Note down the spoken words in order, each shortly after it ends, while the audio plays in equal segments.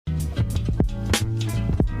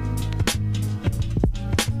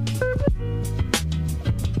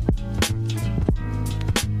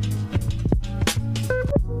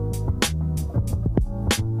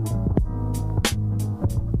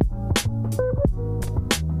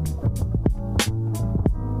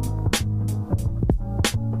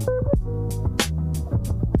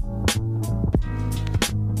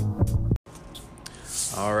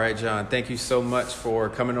right, John. Thank you so much for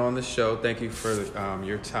coming on the show. Thank you for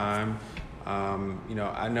your time.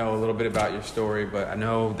 I know a little bit about your story, but I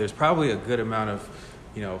know there's probably a good amount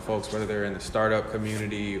of, folks, whether they're in the startup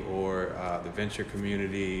community or the venture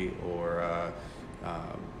community or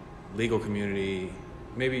legal community.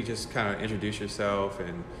 Maybe just kind of introduce yourself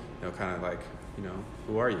and,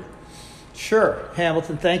 who are you? Sure.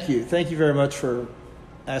 Hamilton, thank you. Thank you very much for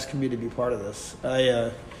asking me to be part of this.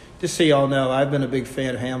 Just so y'all know, I've been a big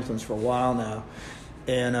fan of Hamilton's for a while now.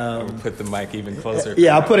 And I'll put the mic even closer.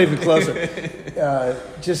 Yeah, I'll put it even closer.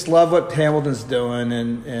 Just love what Hamilton's doing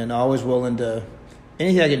and always willing to,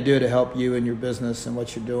 anything I can do to help you in your business and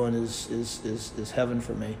what you're doing is heaven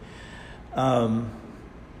for me.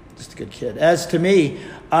 Just a good kid. As to me,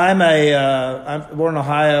 I'm born in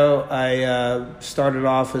Ohio. I started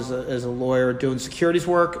off as a lawyer doing securities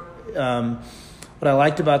work. What I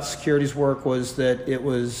liked about securities work was that it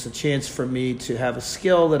was a chance for me to have a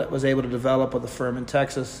skill that I was able to develop with a firm in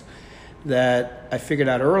Texas that I figured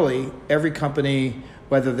out early. Every company,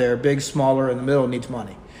 whether they're big, small, or in the middle, needs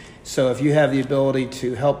money. So if you have the ability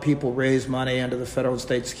to help people raise money under the federal and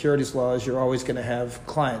state securities laws, you're always going to have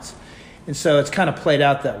clients. And so it's kind of played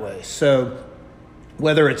out that way. So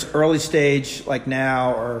whether it's early stage like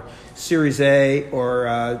now or Series A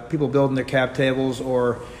or people building their cap tables,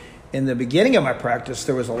 or in the beginning of my practice,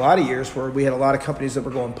 there was a lot of years where we had a lot of companies that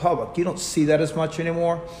were going public. You don't see that as much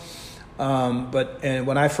anymore. But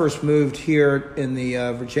when I first moved here in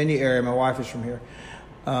the Virginia area, my wife is from here,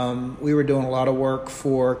 we were doing a lot of work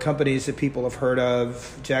for companies that people have heard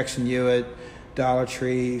of: Jackson Hewitt, Dollar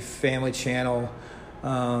Tree, Family Channel,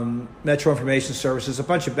 Metro Information Services, a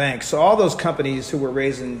bunch of banks. So all those companies who were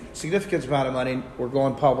raising significant amount of money were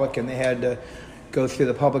going public, and they had to go through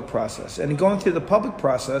the public process. And going through the public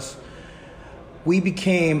process, I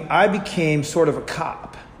became sort of a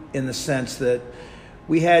cop in the sense that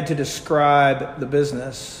we had to describe the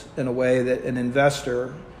business in a way that an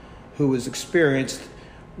investor who was experienced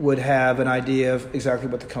would have an idea of exactly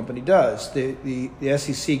what the company does. The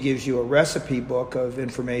SEC gives you a recipe book of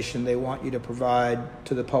information they want you to provide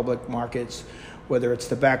to the public markets, whether it's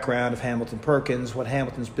the background of Hamilton Perkins, what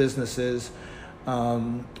Hamilton's business is,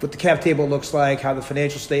 what the cap table looks like, how the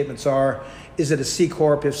financial statements are. Is it a C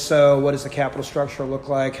Corp? If so, what does the capital structure look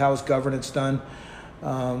like? How is governance done?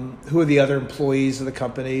 Who are the other employees of the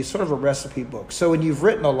company? Sort of a recipe book. So when you've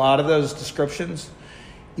written a lot of those descriptions,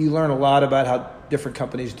 you learn a lot about how different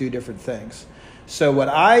companies do different things. So what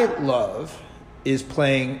I love is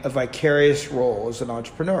playing a vicarious role as an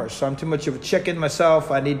entrepreneur. So I'm too much of a chicken myself.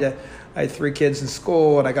 I had 3 kids in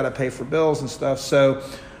school, and I got to pay for bills and stuff. So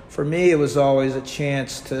for me, it was always a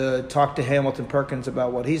chance to talk to Hamilton Perkins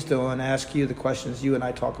about what he's doing, ask you the questions you and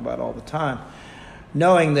I talk about all the time,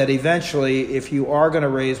 knowing that eventually if you are going to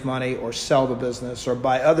raise money or sell the business or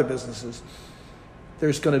buy other businesses,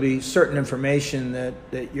 there's going to be certain information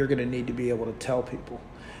that you're going to need to be able to tell people.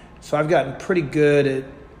 So I've gotten pretty good at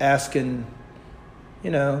asking,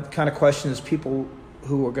 the kind of questions people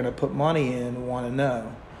who are going to put money in want to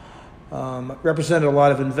know. Represented a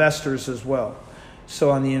lot of investors as well. So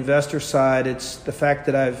on the investor side, it's the fact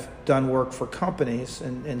that I've done work for companies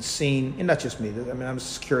and seen, and not just me, I'm a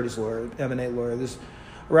securities lawyer, M&A lawyer. There's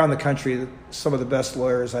around the country, some of the best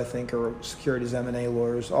lawyers, I think, are securities M&A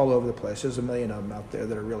lawyers all over the place. There's a million of them out there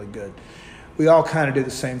that are really good. We all kind of do the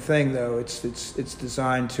same thing, though. It's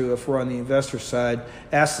designed to, if we're on the investor side,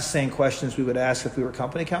 ask the same questions we would ask if we were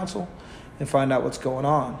company counsel and find out what's going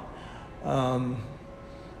on.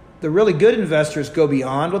 The really good investors go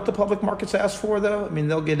beyond what the public markets ask for, though. I mean,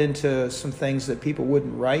 they'll get into some things that people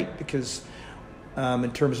wouldn't write because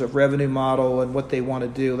in terms of revenue model and what they want to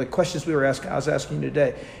do. Like questions I was asking you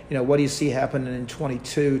today, what do you see happening in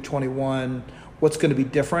 22, 21? What's going to be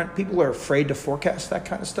different? People are afraid to forecast that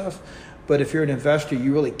kind of stuff. But if you're an investor,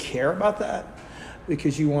 you really care about that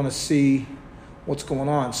because you want to see what's going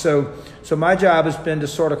on. So my job has been to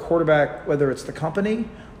sort of quarterback, whether it's the company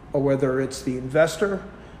or whether it's the investor,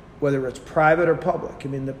 whether it's private or public. I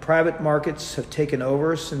mean, the private markets have taken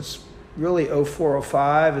over since really 04,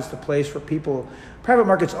 05 is the place where private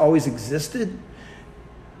markets always existed.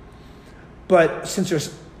 But since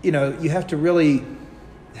there's, you have to really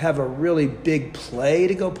have a really big play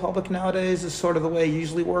to go public nowadays is sort of the way it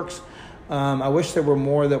usually works. I wish there were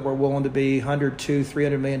more that were willing to be $100, $200,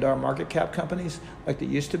 $300 million market cap companies like they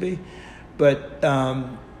used to be. But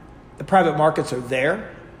the private markets are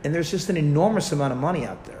there, and there's just an enormous amount of money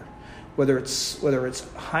out there. Whether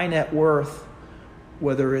it's high net worth,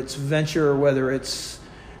 whether it's venture, whether it's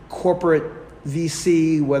corporate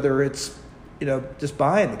VC, whether it's just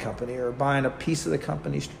buying the company or buying a piece of the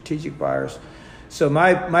company, strategic buyers. So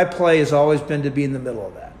my play has always been to be in the middle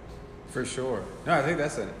of that. For sure. No, I think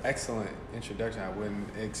that's an excellent introduction. I wouldn't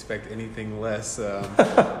expect anything less. There's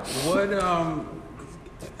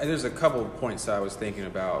a couple of points I was thinking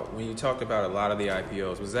about. When you talked about a lot of the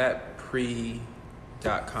IPOs, was that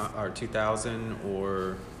pre-.com or 2000,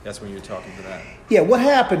 or that's when you were talking to that? Yeah, what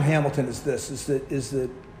happened, Hamilton, is that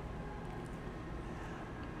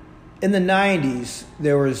in the 90s,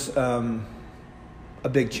 there was a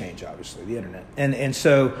big change, obviously, the internet. And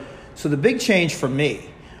so the big change for me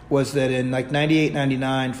was that in like 98,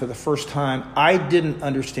 99, for the first time, I didn't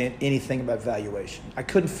understand anything about valuation. I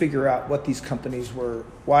couldn't figure out what these companies were,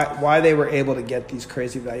 why they were able to get these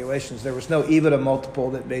crazy valuations. There was no EBITDA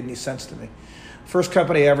multiple that made any sense to me. First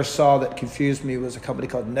company I ever saw that confused me was a company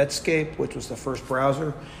called Netscape, which was the first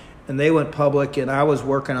browser. And they went public, and I was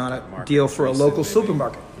working on a deal for a local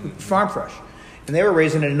supermarket, Farm Fresh. And they were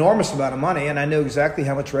raising an enormous amount of money, and I knew exactly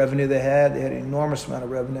how much revenue they had. They had an enormous amount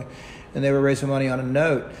of revenue, and they were raising money on a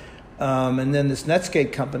note. And then this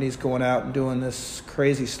Netscape company is going out and doing this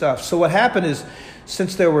crazy stuff. So what happened is,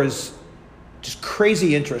 since there was just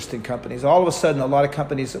crazy interest in companies, all of a sudden a lot of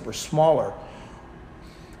companies that were smaller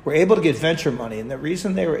were able to get venture money. And the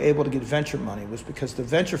reason they were able to get venture money was because the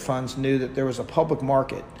venture funds knew that there was a public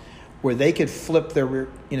market where they could flip their,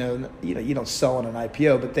 you don't sell in an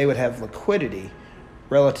IPO, but they would have liquidity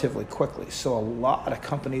relatively quickly. So a lot of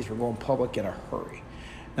companies were going public in a hurry.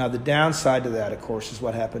 Now, the downside to that, of course, is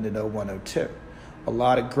what happened in 01, 02. A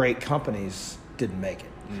lot of great companies didn't make it.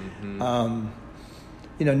 Mm-hmm.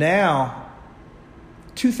 Now,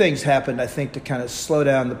 two things happened, I think, to kind of slow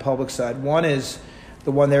down the public side. One is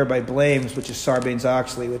the one that everybody blames, which is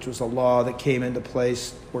Sarbanes-Oxley, which was a law that came into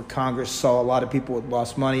place where Congress saw a lot of people had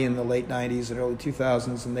lost money in the late 90s and early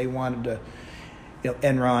 2000s, and they wanted to,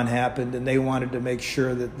 Enron happened, and they wanted to make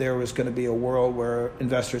sure that there was going to be a world where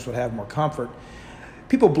investors would have more comfort.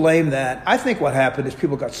 People blame that. I think what happened is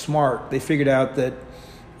people got smart. They figured out that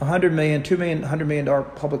 $100 million, $2 million, $100 million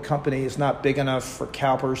public company is not big enough for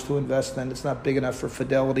CalPERS to invest in. It's not big enough for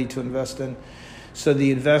Fidelity to invest in. So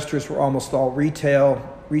the investors were almost all retail.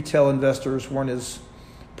 Retail investors weren't as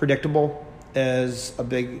predictable as a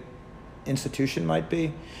big institution might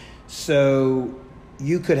be. So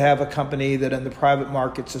you could have a company that in the private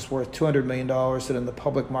markets is worth $200 million, that in the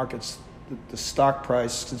public markets, the stock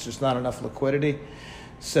price, since there's not enough liquidity,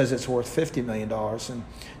 says it's worth $50 million. And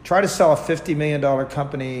try to sell a $50 million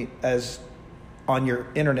company as on your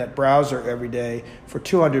internet browser every day for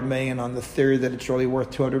 $200 million on the theory that it's really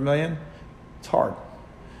worth $200 million. It's hard.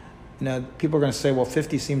 People are going to say, well,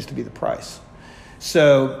 50 seems to be the price.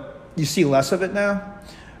 So you see less of it now.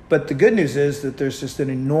 But the good news is that there's just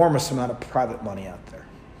an enormous amount of private money out there.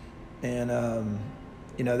 And,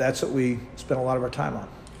 that's what we spend a lot of our time on.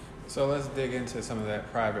 So let's dig into some of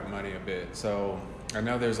that private money a bit. So I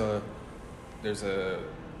know there's a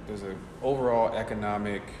overall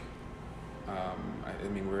economic,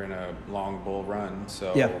 we're in a long bull run,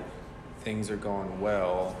 so yeah. Things are going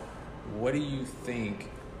well. What do you think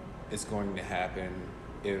is going to happen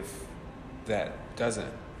if that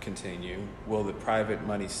doesn't continue? Will the private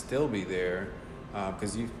money still be there?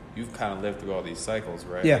 Because you've kind of lived through all these cycles,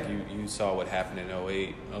 right? Yeah. Like you saw what happened in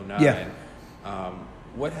 08, 09. Yeah.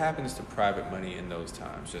 What happens to private money in those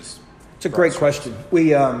times? It's a great question.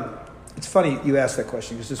 It's funny you asked that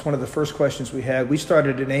question because it's one of the first questions we had. We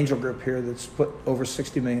started an angel group here that's put over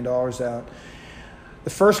 $60 million out. The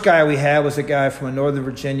first guy we had was a guy from a Northern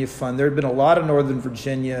Virginia fund. There had been a lot of Northern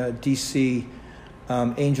Virginia, D.C.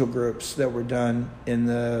 Angel groups that were done in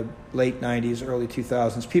the late 90s, early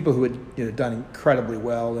 2000s. People who had done incredibly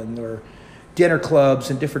well, and there were dinner clubs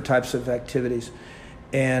and different types of activities.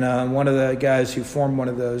 And one of the guys who formed one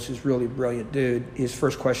of those is a really brilliant dude. His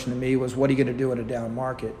first question to me was, what are you going to do in a down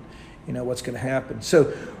market? What's going to happen?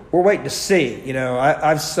 So we're waiting to see.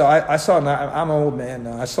 I saw, I'm an old man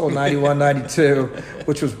now. I saw 91, 92,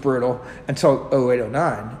 which was brutal, until 08,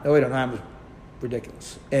 09. 08, 09 was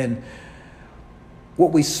ridiculous. And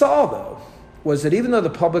what we saw, though, was that even though the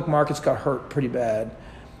public markets got hurt pretty bad,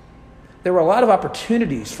 there were a lot of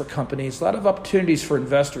opportunities for companies, a lot of opportunities for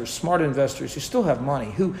investors, smart investors who still have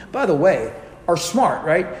money, who, by the way, are smart,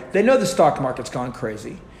 right? They know the stock market's gone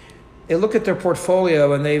crazy. They look at their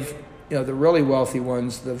portfolio and they've, the really wealthy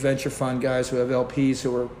ones, the venture fund guys who have LPs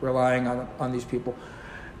who are relying on these people,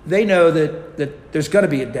 they know that there's going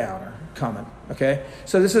to be a downer coming, okay?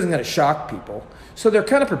 So this isn't going to shock people. So they're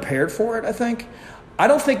kind of prepared for it, I think. I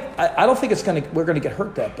don't think we're going to get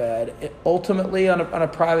hurt that bad ultimately on a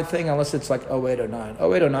private thing, unless it's like 08, 09.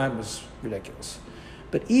 08, 09 was ridiculous.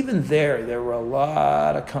 But even there were a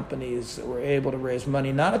lot of companies that were able to raise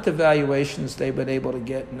money, not at the valuations they've been able to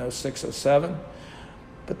get in 06, 07,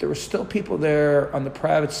 but there were still people there on the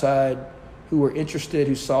private side who were interested,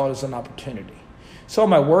 who saw it as an opportunity. So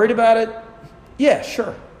am I worried about it? Yeah,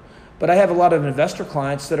 sure. But I have a lot of investor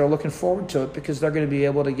clients that are looking forward to it because they're going to be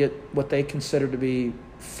able to get what they consider to be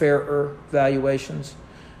fairer valuations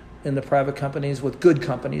in the private companies with good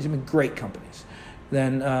companies, I mean great companies,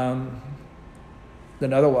 than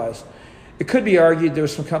otherwise. It could be argued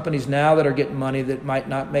there's some companies now that are getting money that might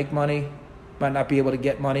not make money, might not be able to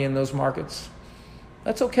get money in those markets.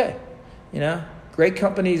 That's okay, Great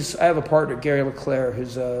companies. I have a partner, Gary LeClaire,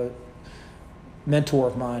 who's a mentor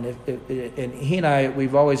of mine, and he and I,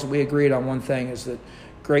 we agreed on one thing, is that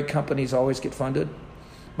great companies always get funded.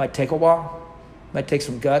 Might take a while, might take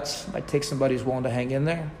some guts, might take somebody who's willing to hang in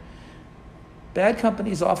there. Bad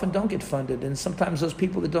companies often don't get funded, and sometimes those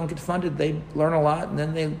people that don't get funded, they learn a lot, and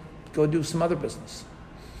then they go do some other business.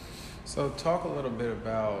 So talk a little bit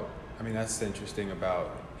about, that's interesting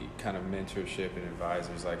about kind of mentorship and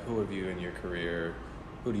advisors. Like, who have you in your career,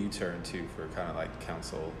 who do you turn to for kind of like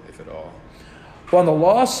counsel, if at all? Well, on the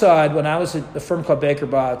law side, when I was at a firm called Baker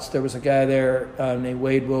Botts, there was a guy there named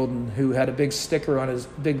Wade Wilden who had a big sticker on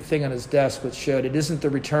big thing on his desk which showed it isn't the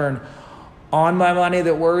return on my money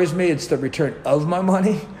that worries me, it's the return of my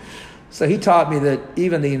money. So he taught me that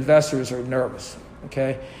even the investors are nervous,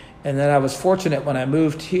 okay? And then I was fortunate when I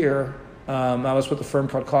moved here, I was with a firm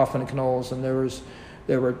called Kaufman & Knowles, and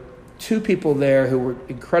there were two people there who were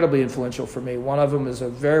incredibly influential for me. One of them is a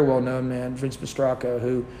very well-known man, Vince Mistracco,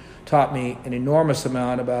 who taught me an enormous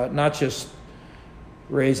amount about not just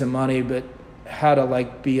raising money, but how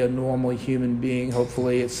to be a normal human being,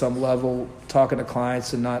 hopefully at some level, talking to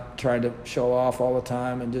clients and not trying to show off all the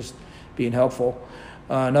time and just being helpful.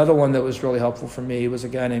 Another one that was really helpful for me was a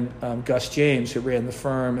guy named Gus James, who ran the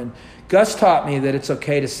firm. And Gus taught me that it's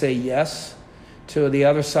okay to say yes to the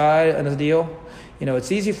other side of the deal.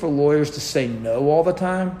 It's easy for lawyers to say no all the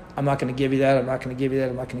time. I'm not going to give you that. I'm not going to give you that.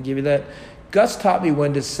 I'm not going to give you that. Gus taught me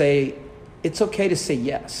when to say, it's okay to say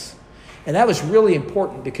yes. And that was really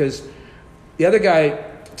important because the other guy,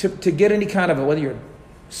 to get any kind of whether you're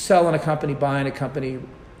selling a company, buying a company,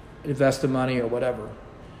 investing money or whatever,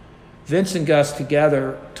 Vince and Gus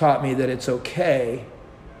together taught me that it's okay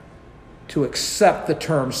to accept the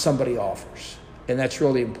terms somebody offers. And that's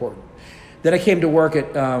really important. Then I came to work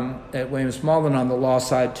at Williams Mullen on the law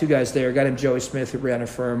side. Two guys there, a guy named Joey Smith who ran a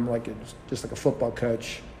firm just like a football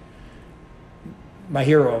coach, my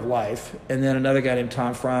hero of life, and then another guy named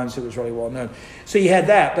Tom Franz who was really well known. So you had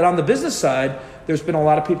that. But on the business side, there's been a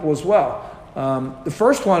lot of people as well. The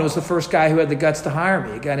first one was the first guy who had the guts to hire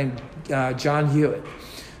me, a guy named John Hewitt,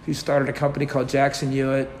 who started a company called Jackson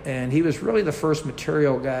Hewitt, and he was really the first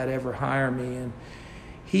material guy to ever hire me. And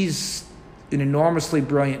he's an enormously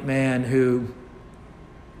brilliant man who,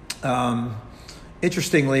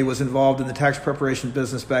 interestingly, was involved in the tax preparation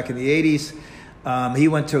business back in the 80s. He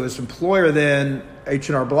went to his employer then,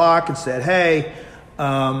 H&R Block, and said, hey,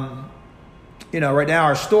 right now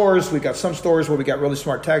our stores, we've got some stores where we got really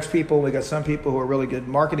smart tax people, we got some people who are really good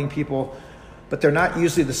marketing people, but they're not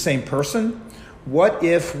usually the same person. What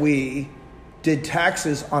if we did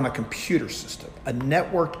taxes on a computer system, a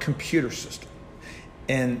networked computer system?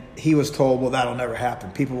 And he was told, well, that'll never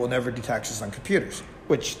happen. People will never do taxes on computers,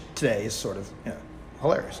 which today is sort of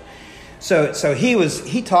hilarious. So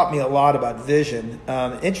he taught me a lot about vision.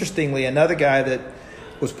 Interestingly, another guy that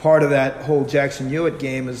was part of that whole Jackson Hewitt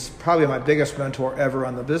game is probably my biggest mentor ever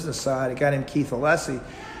on the business side, a guy named Keith Alessi,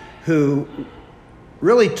 who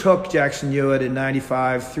really took Jackson Hewitt in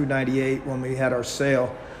 95 through 98 when we had our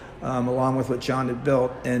sale, along with what John had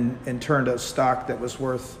built, and turned a stock that was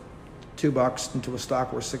worth $2 into a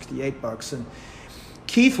stock worth $68. And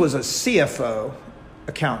Keith was a CFO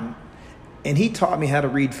accountant, and he taught me how to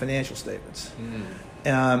read financial statements.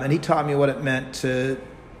 And he taught me what it meant to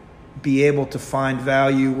be able to find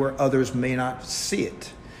value where others may not see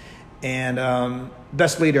it. And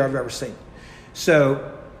best leader I've ever seen.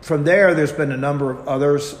 So from there's been a number of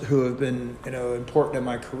others who have been important in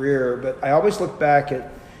my career. But I always look back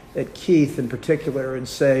at Keith in particular and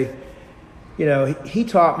say, he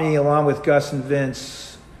taught me, along with Gus and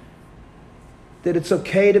Vince, that it's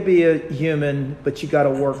okay to be a human, but you got to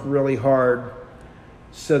work really hard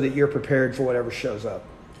so that you're prepared for whatever shows up.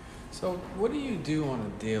 So what do you do on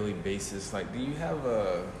a daily basis? Like, do you have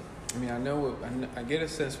I get a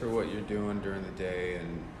sense for what you're doing during the day,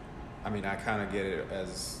 and I kind of get it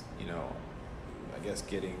as, I guess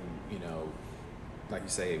getting, like you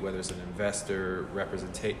say, whether it's an investor,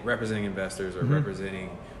 representing investors or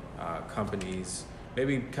representing companies,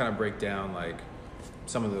 maybe kind of break down like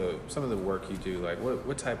some of the work you do? Like,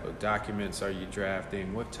 what type of documents are you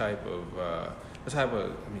drafting? What type of I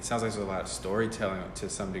mean, it sounds like there's a lot of storytelling to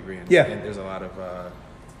some degree, and there's a lot of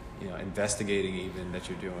investigating even that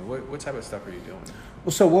you're doing. What type of stuff are you doing?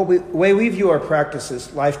 Well, so the way we view our practice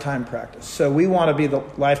is lifetime practice. So we want to be the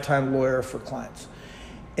lifetime lawyer for clients.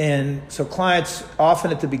 And so clients often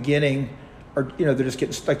at the beginning are, they're just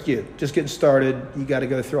getting started. You got to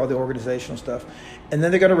go through all the organizational stuff. And then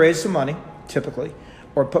they're going to raise some money, typically,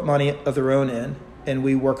 or put money of their own in, and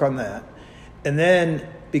we work on that. And then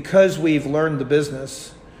because we've learned the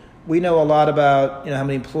business, we know a lot about, how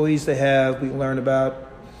many employees they have. We learn about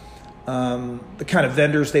the kind of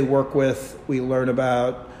vendors they work with. We learn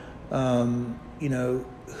about, who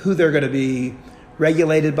they're going to be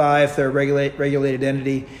regulated by if they're a regulated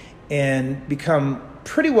entity, and become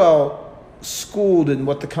pretty well schooled in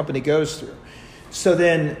what the company goes through. So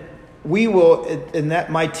then we will,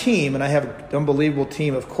 my team, and I have an unbelievable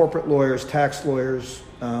team of corporate lawyers, tax lawyers,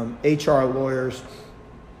 HR lawyers,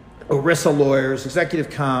 ERISA lawyers, executive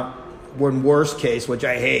comp, in worst case, which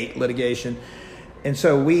I hate, litigation. And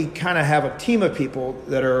so we kind of have a team of people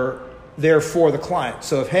that are there for the client.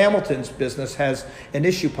 So if Hamilton's business has an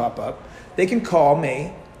issue pop up, they can call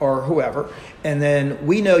me or whoever, and then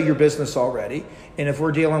we know your business already. And if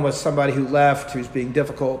we're dealing with somebody who left, who's being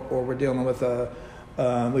difficult, or we're dealing with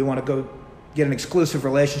we want to go get an exclusive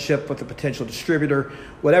relationship with a potential distributor,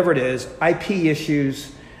 whatever it is, IP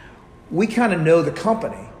issues, we kind of know the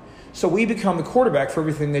company. So we become the quarterback for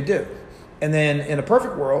everything they do. And then in a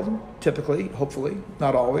perfect world, typically, hopefully,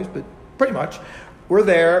 not always, but pretty much, we're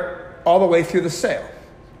there all the way through the sale.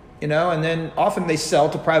 And then often they sell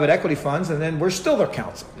to private equity funds, and then we're still their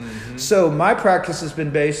counsel. Mm-hmm. So our practice has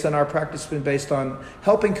been based on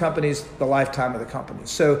helping companies the lifetime of the company.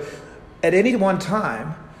 So at any one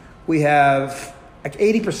time, we have like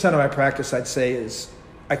 80% of my practice, I'd say, is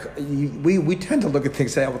we tend to look at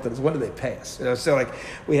things as what do they pay us? So like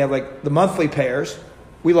we have like the monthly payers,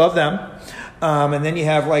 we love them, and then you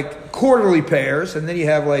have like quarterly payers, and then you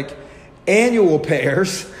have like annual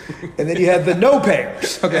payers, and then you have the no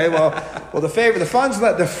payers. Okay, well the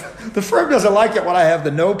firm doesn't like it when I have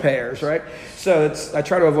the no payers, right? So I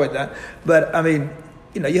try to avoid that. But I mean,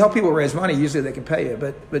 you help people raise money, usually they can pay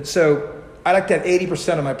you. But so I like to have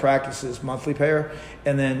 80% of my practice is monthly payer,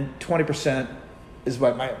 and then 20% is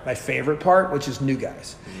my favorite part, which is new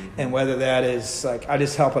guys. Mm-hmm. And whether that is like, I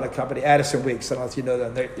just help in a company, Addison Weeks, I don't know if you know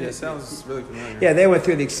them. It sounds really familiar. Yeah, they went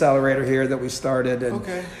through the accelerator here that we started. And,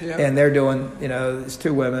 okay, yeah. And they're doing, these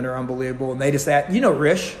two women are unbelievable. And they just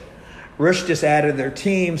Rish just added their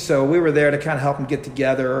team. So we were there to kind of help them get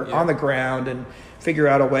together on the ground and figure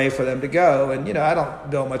out a way for them to go. And, I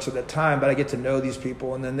don't know much of the time, but I get to know these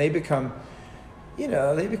people. And then they become, I'm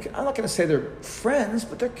not going to say they're friends,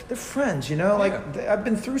 but they're friends, I've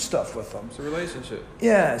been through stuff with them. It's a relationship.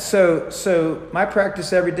 Yeah. So my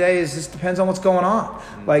practice every day just depends on what's going on.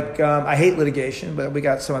 Mm-hmm. Like, I hate litigation, but we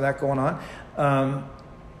got some of that going on.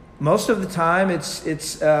 Most of the time it's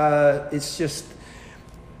just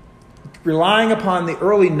relying upon the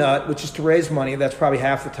early nut, which is to raise money. That's probably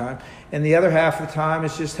half the time. And the other half of the time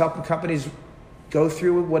is just helping companies go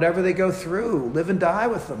through whatever they go through, live and die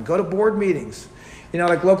with them, go to board meetings.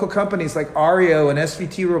 Like local companies like Ario and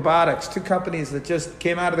SVT Robotics, two companies that just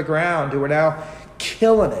came out of the ground who are now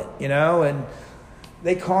killing it, and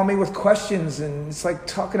they call me with questions, and it's like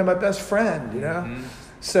talking to my best friend, Mm-hmm.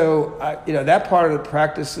 So, that part of the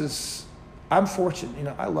practice is, I'm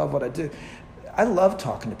fortunate, I love what I do. I love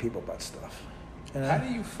talking to people about stuff. How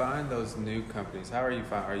do you find those new companies? Are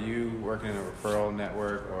you working in a referral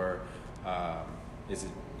network, or is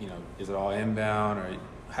it all inbound, or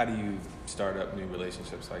how do you start up new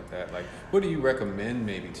relationships like that? Like, what do you recommend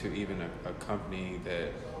maybe to even a company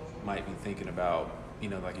that might be thinking about,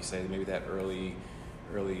 like you say, maybe that early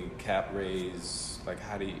cap raise? Like,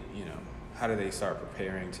 how do they start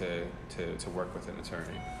preparing to work with an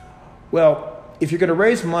attorney? Well, if you're going to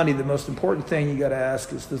raise money, the most important thing you got to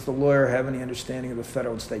ask is, does the lawyer have any understanding of the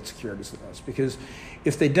federal and state securities laws? Because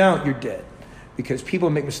if they don't, you're dead. Because people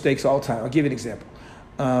make mistakes all the time. I'll give you an example.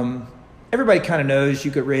 Everybody kind of knows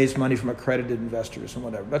you could raise money from accredited investors and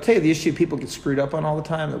whatever. But I'll tell you, the issue people get screwed up on all the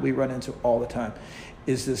time, that we run into all the time,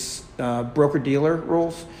 is this broker-dealer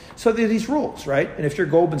rules. So there are these rules, right? And if you're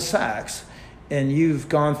Goldman Sachs and you've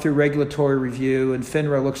gone through regulatory review and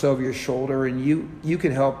FINRA looks over your shoulder and you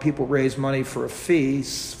can help people raise money for a fee,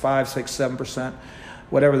 5, 6, 7%,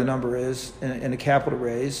 whatever the number is, in a capital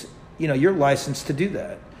raise, you're licensed to do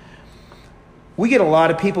that. We get a lot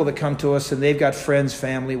of people that come to us and they've got friends,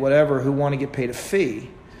 family, whatever, who want to get paid a fee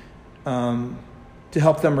to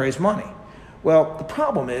help them raise money. Well, the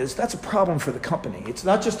problem is that's a problem for the company. It's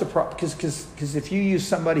not just a problem because if you use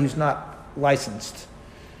somebody who's not licensed,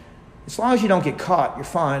 as long as you don't get caught, you're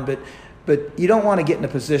fine. But you don't want to get in a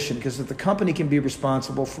position because if the company can be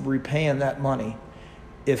responsible for repaying that money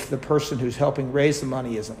if the person who's helping raise the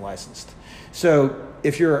money isn't licensed. So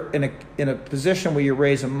if you're in a position where you're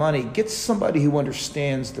raising money, get somebody who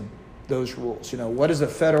understands those rules. What does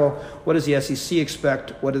what does the SEC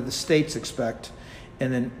expect? What do the states expect?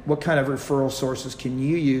 And then what kind of referral sources can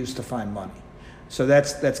you use to find money? So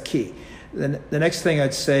that's key. Then the next thing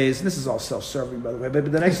I'd say is, and this is all self-serving by the way,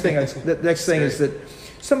 but the next thing is that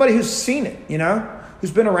somebody who's seen it,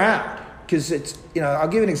 who's been around, because it's, I'll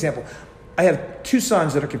give you an example. I have 2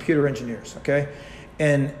 sons that are computer engineers, okay?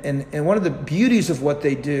 And one of the beauties of what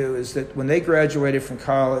they do is that when they graduated from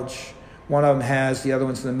college, one of them has, the other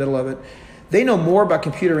one's in the middle of it, they know more about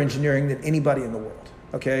computer engineering than anybody in the world,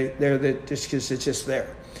 okay? Just because it's just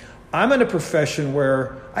there. I'm in a profession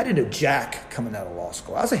where I didn't know jack coming out of law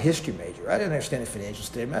school. I was a history major. I didn't understand a financial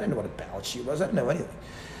statement. I didn't know what a balance sheet was. I didn't know anything.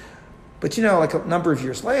 But like a number of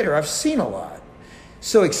years later, I've seen a lot.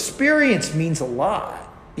 So experience means a lot,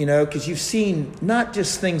 because you've seen not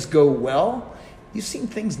just things go well, you've seen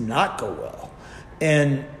things not go well.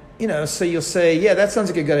 And, so you'll say, yeah, that sounds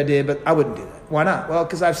like a good idea, but I wouldn't do that. Why not? Well,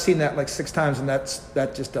 because I've seen that like 6 times and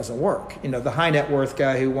that just doesn't work. The high net worth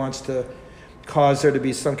guy who wants to cause there to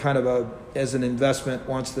be some kind of as an investment,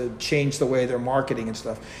 wants to change the way they're marketing and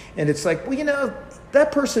stuff. And it's like, well,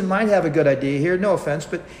 that person might have a good idea here, no offense,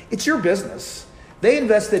 but it's your business. They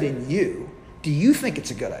invested in you. Do you think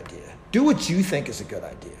it's a good idea? Do what you think is a good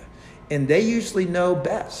idea. And they usually know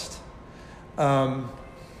best.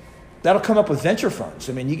 That'll come up with venture funds.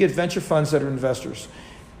 I mean, you get venture funds that are investors.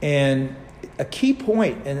 And a key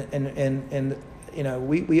point, and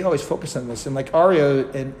we always focus on this, and like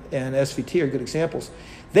Ario and SVT are good examples.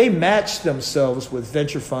 They matched themselves with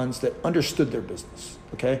venture funds that understood their business,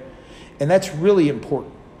 okay? And that's really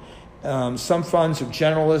important. Some funds are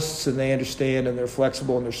generalists and they understand and they're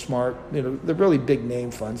flexible and they're smart. They're really big name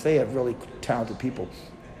funds. They have really talented people.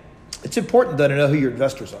 It's important though to know who your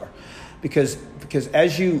investors are, because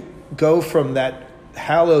as you go from that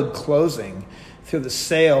hallowed closing through the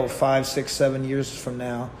sale 5, 6, 7 years from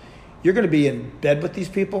now, you're going to be in bed with these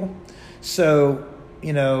people. So,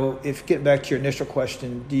 if get back to your initial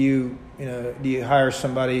question, do you hire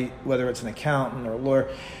somebody, whether it's an accountant or a lawyer,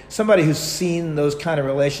 somebody who's seen those kind of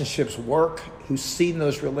relationships work, who's seen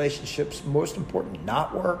those relationships, most important,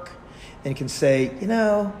 not work, and can say,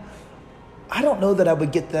 I don't know that I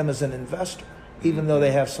would get them as an investor, even though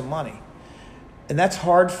they have some money. And that's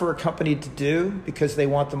hard for a company to do because they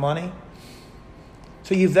want the money.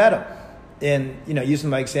 So you vet them. And, using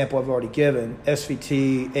my example I've already given,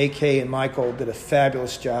 SVT, AK, and Michael did a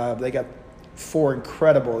fabulous job. They got 4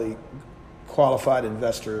 incredibly qualified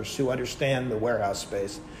investors who understand the warehouse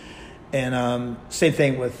space. And same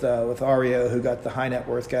thing with Ario, who got the high net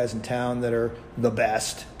worth guys in town that are the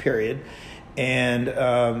best, period. And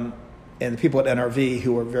the people at NRV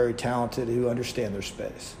who are very talented, who understand their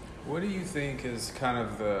space. What do you think is kind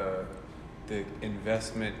of the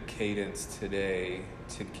investment cadence today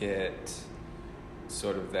to get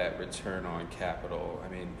sort of that return on capital? I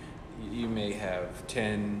mean, you may have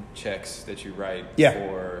 10 checks that you write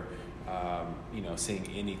for, seeing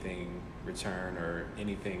anything return or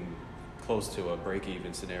anything close to a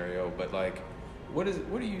break-even scenario. But like, what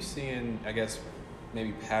are you seeing, I guess,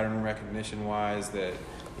 maybe pattern recognition-wise that,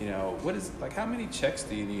 what is, like, how many checks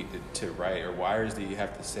do you need to write or wires do you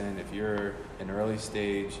have to send if you're an early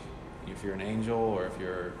stage, if you're an angel, or if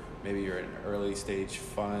you're an early stage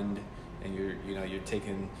fund and you're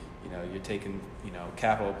taking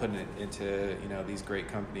capital, putting it into, these great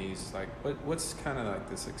companies, like what's kind of like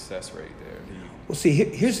the success rate there? Well, see,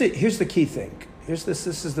 here's the key thing. This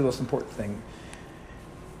is the most important thing.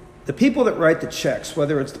 The people that write the checks,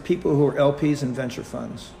 whether it's the people who are LPs and venture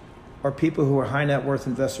funds or people who are high net worth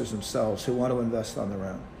investors themselves who want to invest on their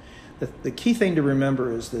own, the key thing to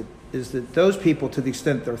remember is that those people, to the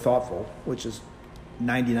extent they're thoughtful, which is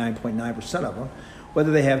 99.9% of them,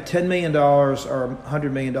 whether they have $10 million or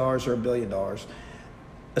 $100 million or $1 billion,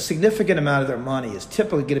 a significant amount of their money is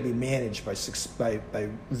typically going to be managed by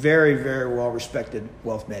very, very well-respected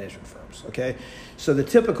wealth management firms, okay? So the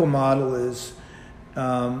typical model is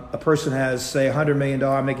a person has, say, $100 million,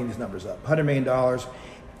 I'm making these numbers up, $100 million,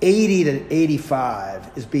 80 to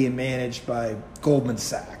 85 is being managed by Goldman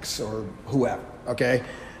Sachs or whoever, okay?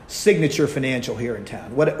 Signature Financial here in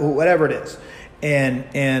town, whatever it is.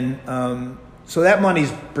 And so that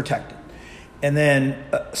money's protected. And then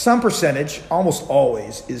some percentage, almost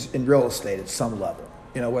always, is in real estate at some level.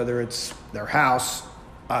 Whether it's their house,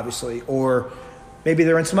 obviously, or maybe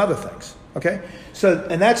they're in some other things. Okay, so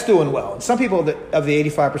and that's doing well. And some people of the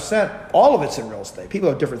 85%, all of it's in real estate. People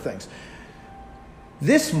have different things.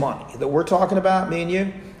 This money that we're talking about, me and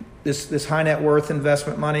you, this high net worth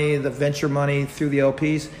investment money, the venture money through the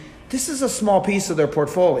LPs, this is a small piece of their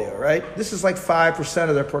portfolio, right? This is like 5%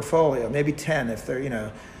 of their portfolio, maybe 10 if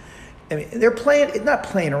they're, I mean, they're not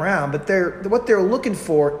playing around, but what they're looking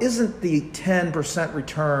for isn't the 10%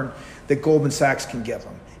 return that Goldman Sachs can give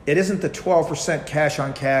them. It isn't the 12% cash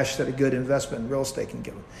on cash that a good investment in real estate can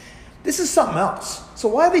give them. This is something else. So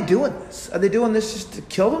why are they doing this? Are they doing this just to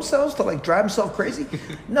kill themselves, to like drive themselves crazy?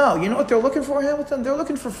 No, you know what they're looking for, Hamilton? They're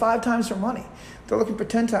looking for 5 times their money. They're looking for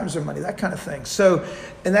 10 times their money, that kind of thing. So,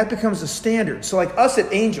 and that becomes a standard. So like us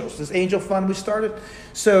at Angels, this angel fund we started.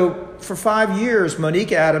 So for 5 years,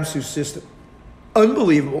 Monique Adams, who's just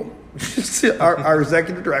unbelievable, our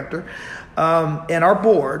executive director, and our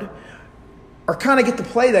board, or kind of get to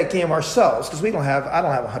play that game ourselves because I don't have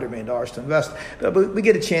 $100 million to invest, but we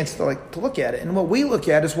get a chance to look at it. And what we look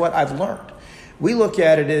at is what I've learned. We look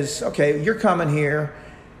at it as, okay, you're coming here,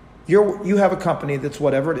 you have a company that's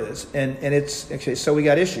whatever it is, and it's okay. So we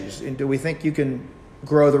got issues, and do we think you can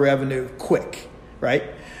grow the revenue quick, right?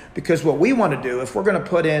 Because what we want to do, if we're going to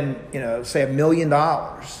put in, say $1 million,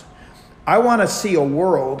 I want to see a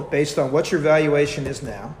world based on what your valuation is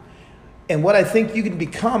now. And what I think you can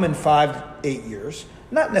become in 5-8 years,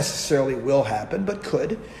 not necessarily will happen, but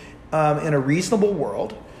could, in a reasonable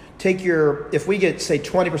world. If we get, say,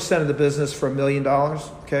 20% of the business for $1 million,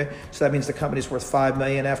 okay, so that means the company's worth $5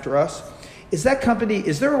 million after us. Is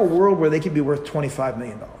there a world where they could be worth $25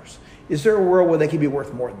 million? Is there a world where they could be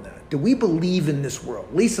worth more than that? Do we believe in this world?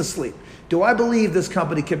 Lisa Sleep, do I believe this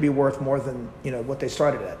company could be worth more than, what they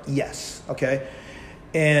started at? Yes, okay.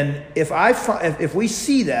 And if we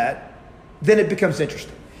see that, then it becomes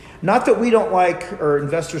interesting. Not that we don't like, or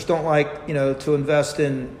investors don't like, to invest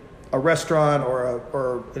in a restaurant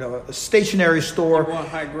or a stationary store. You want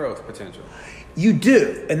high growth potential. You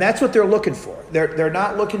do, and that's what they're looking for. They're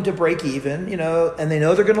not looking to break even, and they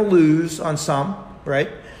know they're going to lose on some, right?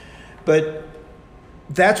 But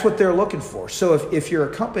that's what they're looking for. So if you're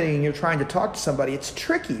a company and you're trying to talk to somebody, it's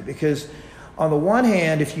tricky because on the one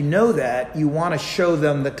hand, if you know that, you want to show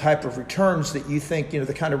them the type of returns that you think,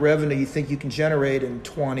 the kind of revenue you think you can generate in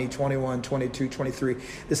 20, 21, 22, 23.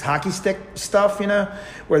 This hockey stick stuff,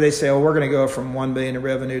 where they say, we're going to go from $1 billion in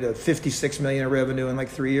revenue to $56 million in revenue in like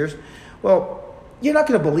 3 years. Well, you're not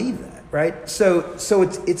going to believe that, right? So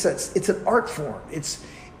it's an art form. It's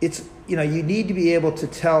you need to be able to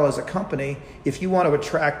tell as a company, if you want to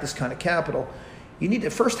attract this kind of capital, you need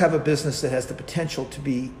to first have a business that has the potential to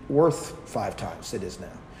be worth 5 times it is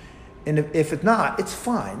now. And if it's not, it's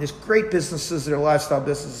fine. There's great businesses that are lifestyle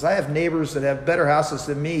businesses. I have neighbors that have better houses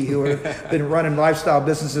than me who have been running lifestyle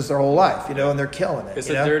businesses their whole life, and they're killing it. It's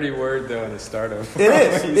a dirty word, though, in the startup. It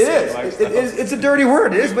is. It's a dirty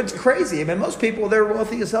word. It is, but it's crazy. I mean, most people, they're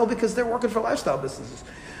wealthy as hell because they're working for lifestyle businesses.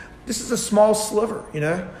 This is a small sliver,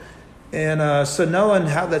 And so knowing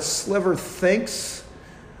how that sliver thinks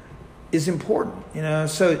is important,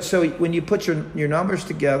 So when you put your numbers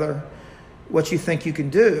together, what you think you can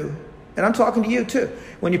do, and I'm talking to you too.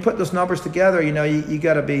 When you put those numbers together, you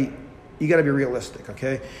got to be realistic,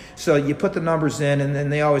 okay? So you put the numbers in, and then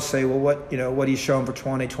they always say, well, what are you showing for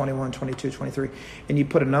 20, 21, 22, 23? And you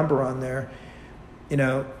put a number on there.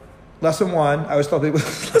 Lesson 1, I always tell people,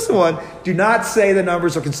 lesson 1, do not say the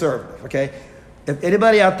numbers are conservative, okay? If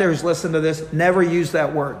anybody out there who's listening to this, never use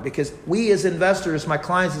that word, because we as investors, my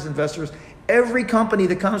clients as investors, every company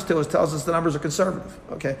that comes to us tells us the numbers are conservative.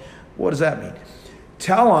 Okay, what does that mean?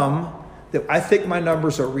 Tell them that I think my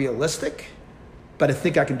numbers are realistic, but I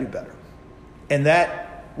think I can do better. And that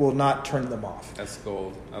will not turn them off. That's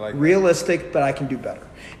gold. I like realistic, that. But I can do better.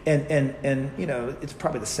 And it's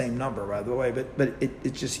probably the same number, by the way, but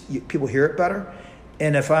it just, people hear it better.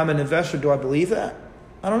 And if I'm an investor, do I believe that?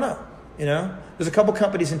 I don't know. There's a couple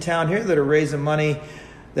companies in town here that are raising money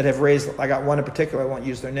that have raised, I got one in particular, I won't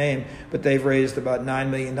use their name, but they've raised about $9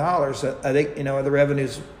 million. I think, the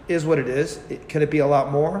revenues is what it is. Can it be a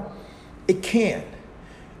lot more? It can.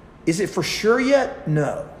 Is it for sure yet?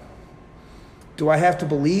 No. Do I have to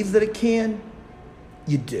believe that it can?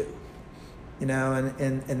 You do. And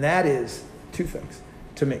that is 2 things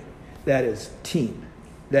to me. That is team.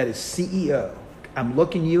 That is CEO. I'm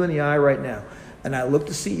looking you in the eye right now. And I look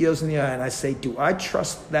the CEOs in the eye and I say, do I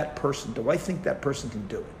trust that person? Do I think that person can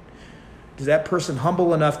do it? Is that person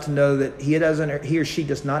humble enough to know that he or she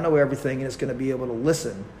does not know everything and is going to be able to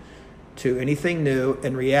listen to anything new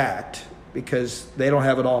and react because they don't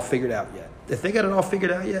have it all figured out yet? If they got it all figured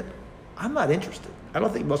out yet, I'm not interested. I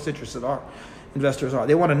don't think most interested are. investors are.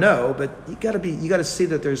 They want to know, but you got to see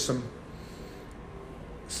that there's some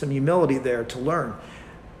humility there to learn.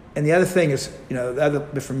 And the other thing is,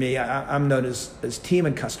 for me, I'm known as team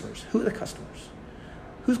and customers. Who are the customers?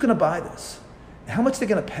 Who's going to buy this? How much they're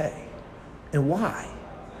going to pay? And why?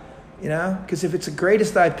 Because if it's the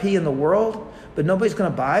greatest IP in the world, but nobody's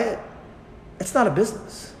going to buy it, it's not a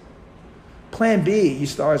business. Plan B, I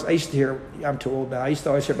used to hear, I'm too old now, I used to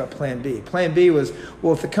always hear about Plan B. Plan B was,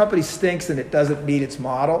 well, if the company stinks and it doesn't meet its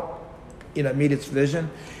model, meet its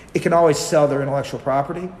vision, it can always sell their intellectual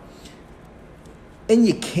property. And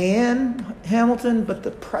you can, Hamilton, but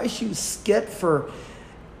the price you get for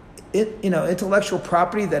intellectual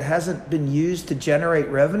property that hasn't been used to generate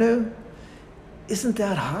revenue isn't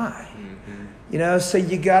that high. Mm-hmm. So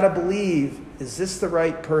you got to believe, is this the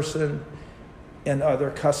right person, and are there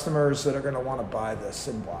customers that are going to want to buy this,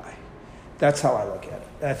 and why? That's how I look at it.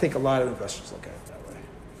 And I think a lot of investors look at it that way.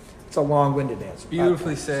 It's a long-winded answer.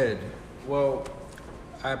 Beautifully said. Well,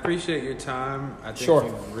 I appreciate your time. I think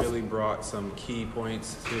you really brought some key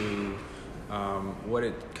points to what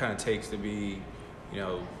it kind of takes to be,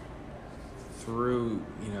 through,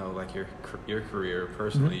 like your career,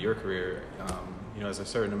 personally, mm-hmm. your career, there's a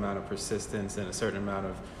certain amount of persistence and a certain amount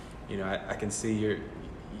of, I can see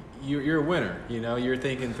you're a winner. You're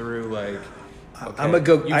thinking through like, okay,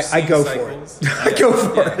 I go for it. I go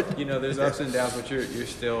for it. There's ups and downs, but you're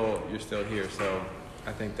still here. So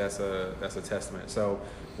I think that's a testament. So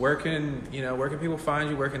where can people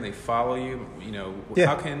find you? Where can they follow you?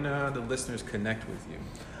 How can the listeners connect with you?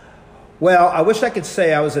 Well, I wish I could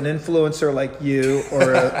say I was an influencer like you or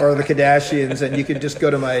the Kardashians, and you could just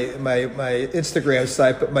go to my Instagram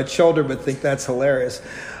site, but my children would think that's hilarious.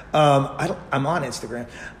 I'm on Instagram,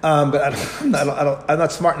 but I'm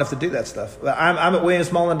not smart enough to do that stuff. I'm at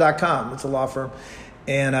WilliamsMullen.com. It's a law firm,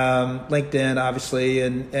 and LinkedIn, obviously,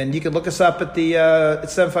 and you can look us up at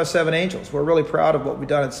at 757 Angels. We're really proud of what we've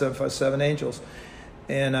done at 757 Angels,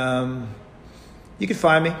 and you can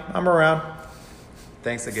find me. I'm around.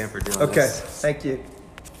 Thanks again for doing this. Okay, thank you.